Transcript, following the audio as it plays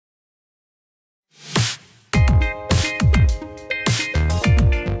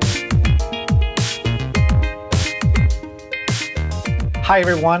Hi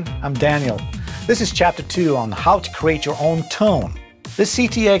everyone, I'm Daniel. This is chapter 2 on how to create your own tone. This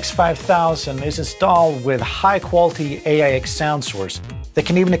CT-X5000 is installed with high-quality AIX sound source that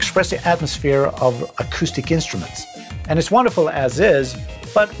can even express the atmosphere of acoustic instruments. And it's wonderful as is,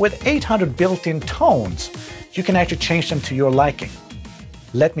 but with 800 built-in tones, you can actually change them to your liking.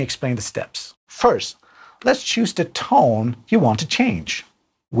 Let me explain the steps. First, let's choose the tone you want to change.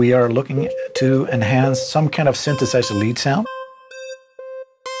 We are looking to enhance some kind of synthesizer lead sound.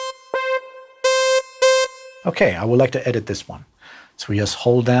 Okay, I would like to edit this one. So we just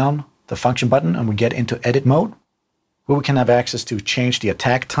hold down the function button and we get into edit mode, where we can have access to change the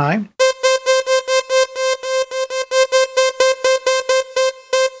attack time.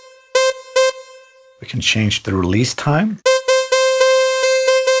 We can change the release time.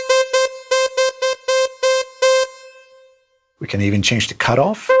 We can even change the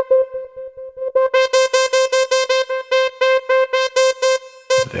cutoff.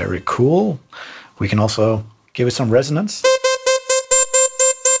 Very cool. We can also give it some resonance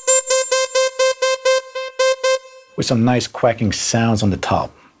with some nice quacking sounds on the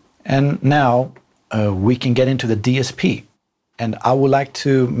top. And now we can get into the DSP. And I would like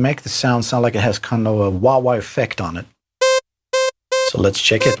to make the sound like it has kind of a wah-wah effect on it. So let's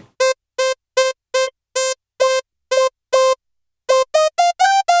check it.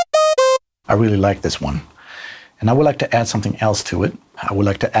 I really like this one. And I would like to add something else to it. I would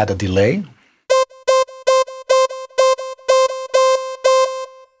like to add a delay.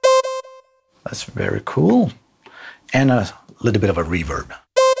 That's very cool. And a little bit of a reverb.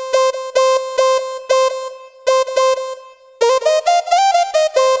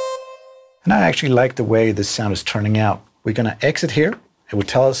 And I actually like the way this sound is turning out. We're going to exit here. It will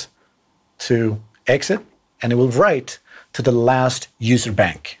tell us to exit, and it will write to the last user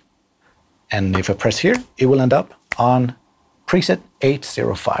bank. And if I press here, it will end up on preset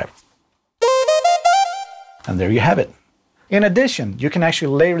 805. And there you have it. In addition, you can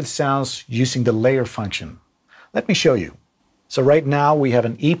actually layer the sounds using the layer function. Let me show you. So right now we have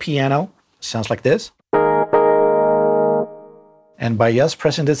an E piano, sounds like this. And by just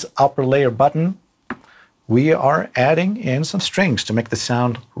pressing this upper layer button, we are adding in some strings to make the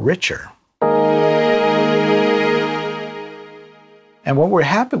sound richer. And when we're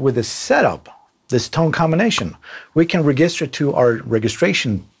happy with this setup, this tone combination, we can register to our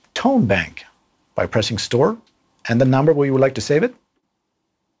registration tone bank by pressing store and the number where you would like to save it.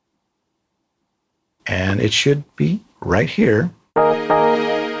 And it should be right here,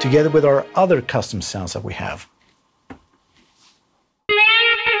 together with our other custom sounds that we have.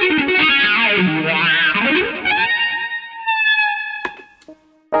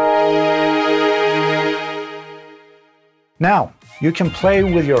 Now, you can play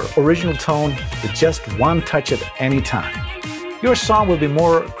with your original tone with just one touch at any time. Your song will be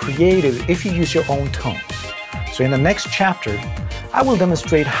more creative if you use your own tone. So in the next chapter, I will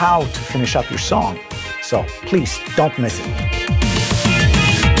demonstrate how to finish up your song. So please don't miss it.